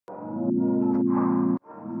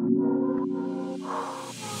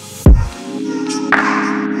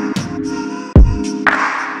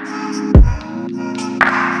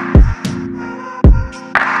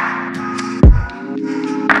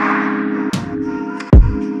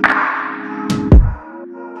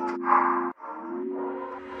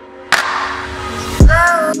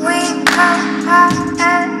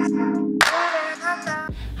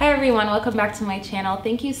everyone, welcome back to my channel.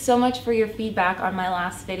 Thank you so much for your feedback on my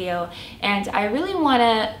last video, and I really want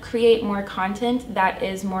to create more content that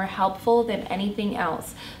is more helpful than anything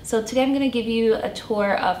else. So today I'm going to give you a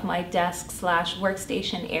tour of my desk slash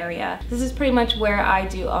workstation area. This is pretty much where I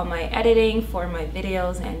do all my editing for my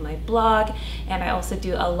videos and my blog, and I also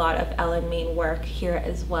do a lot of LMain work here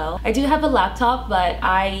as well. I do have a laptop, but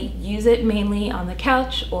I use it mainly on the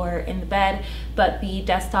couch or in the bed, but the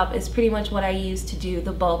desktop is pretty much what I use to do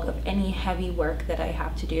the bulk of any heavy work that I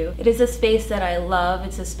have to do. It is a space that I love.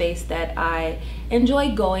 It's a space that I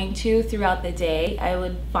enjoy going to throughout the day. I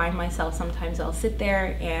would find myself sometimes I'll sit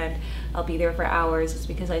there and I'll be there for hours just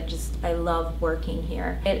because I love working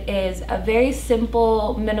here. It is a very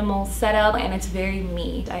simple, minimal setup, and it's very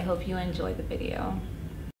me. I hope you enjoy the video.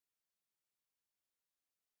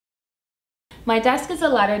 My desk is a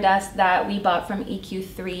ladder desk that we bought from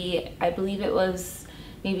EQ3. I believe it was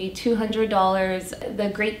maybe $200. The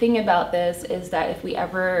great thing about this is that if we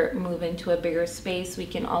ever move into a bigger space, we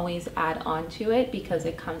can always add on to it because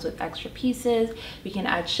it comes with extra pieces. We can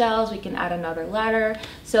add shelves, we can add another ladder.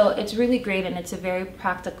 So it's really great, and it's a very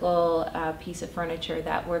practical piece of furniture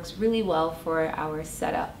that works really well for our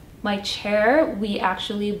setup. My chair, we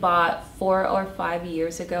actually bought 4 or 5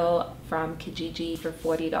 years ago from Kijiji for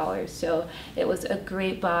 $40. So it was a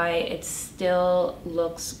great buy. It still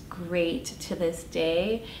looks great to this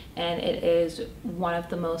day, and it is one of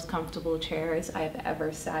the most comfortable chairs I've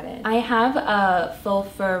ever sat in. I have a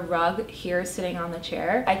faux fur rug here sitting on the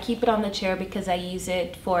chair. I keep it on the chair because I use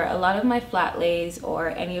it for a lot of my flat lays or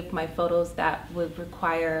any of my photos that would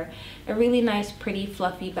require a really nice, pretty,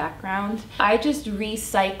 fluffy background. I just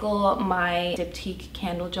recycle my diptyque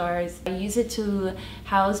candle jars. I use it to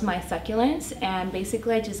house my succulents, and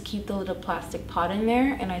basically I just keep the little plastic pot in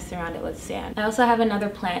there and I surround it with sand. I also have another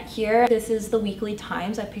plant here. This is the Weekly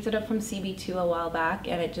Times. I picked it up from CB2 a while back,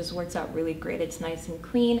 and it just works out really great. It's nice and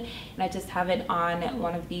clean, and I just have it on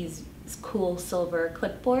one of these cool silver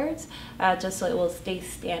clipboards just so it will stay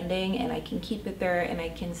standing, and I can keep it there and I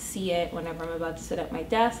can see it whenever I'm about to sit at my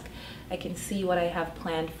desk. I can see what I have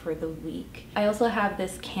planned for the week. I also have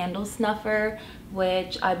this candle snuffer,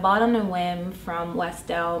 which I bought on a whim from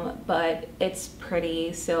West Elm, but it's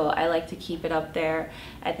pretty, so I like to keep it up there.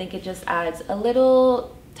 I think it just adds a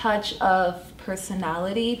little touch of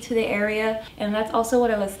personality to the area, and that's also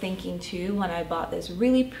what I was thinking too when I bought this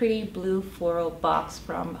really pretty blue floral box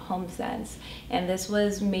from HomeSense, and this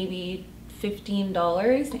was maybe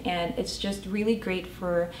 $15, and it's just really great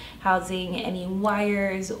for housing any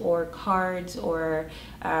wires or cards or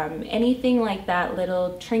anything like that,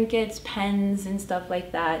 little trinkets, pens and stuff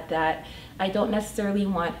like that that I don't necessarily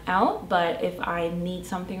want out, but if I need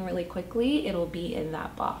something really quickly, it'll be in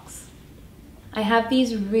that box. I have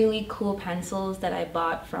these really cool pencils that I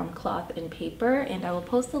bought from Cloth and Paper, and I will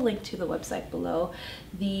post the link to the website below.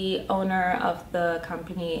 The owner of the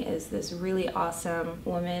company is this really awesome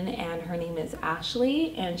woman, and her name is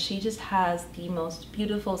Ashley, and she just has the most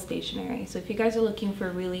beautiful stationery. So if you guys are looking for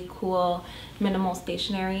really cool minimal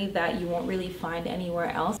stationery that you won't really find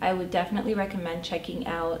anywhere else, I would definitely recommend checking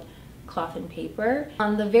out Cloth and Paper.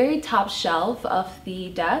 On the very top shelf of the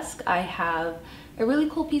desk, I have a really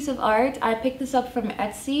cool piece of art. I picked this up from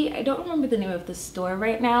Etsy. I don't remember the name of the store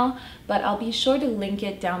right now, but I'll be sure to link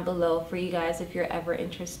it down below for you guys if you're ever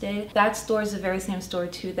interested. That store is the very same store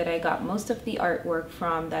too that I got most of the artwork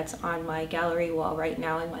from that's on my gallery wall right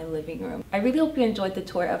now in my living room. I really hope you enjoyed the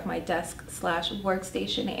tour of my desk slash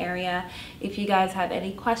workstation area. If you guys have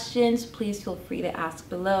any questions, please feel free to ask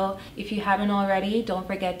below. If you haven't already, don't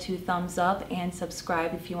forget to thumbs up and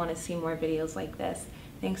subscribe if you want to see more videos like this.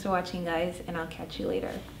 Thanks for watching, guys, and I'll catch you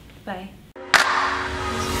later. Bye.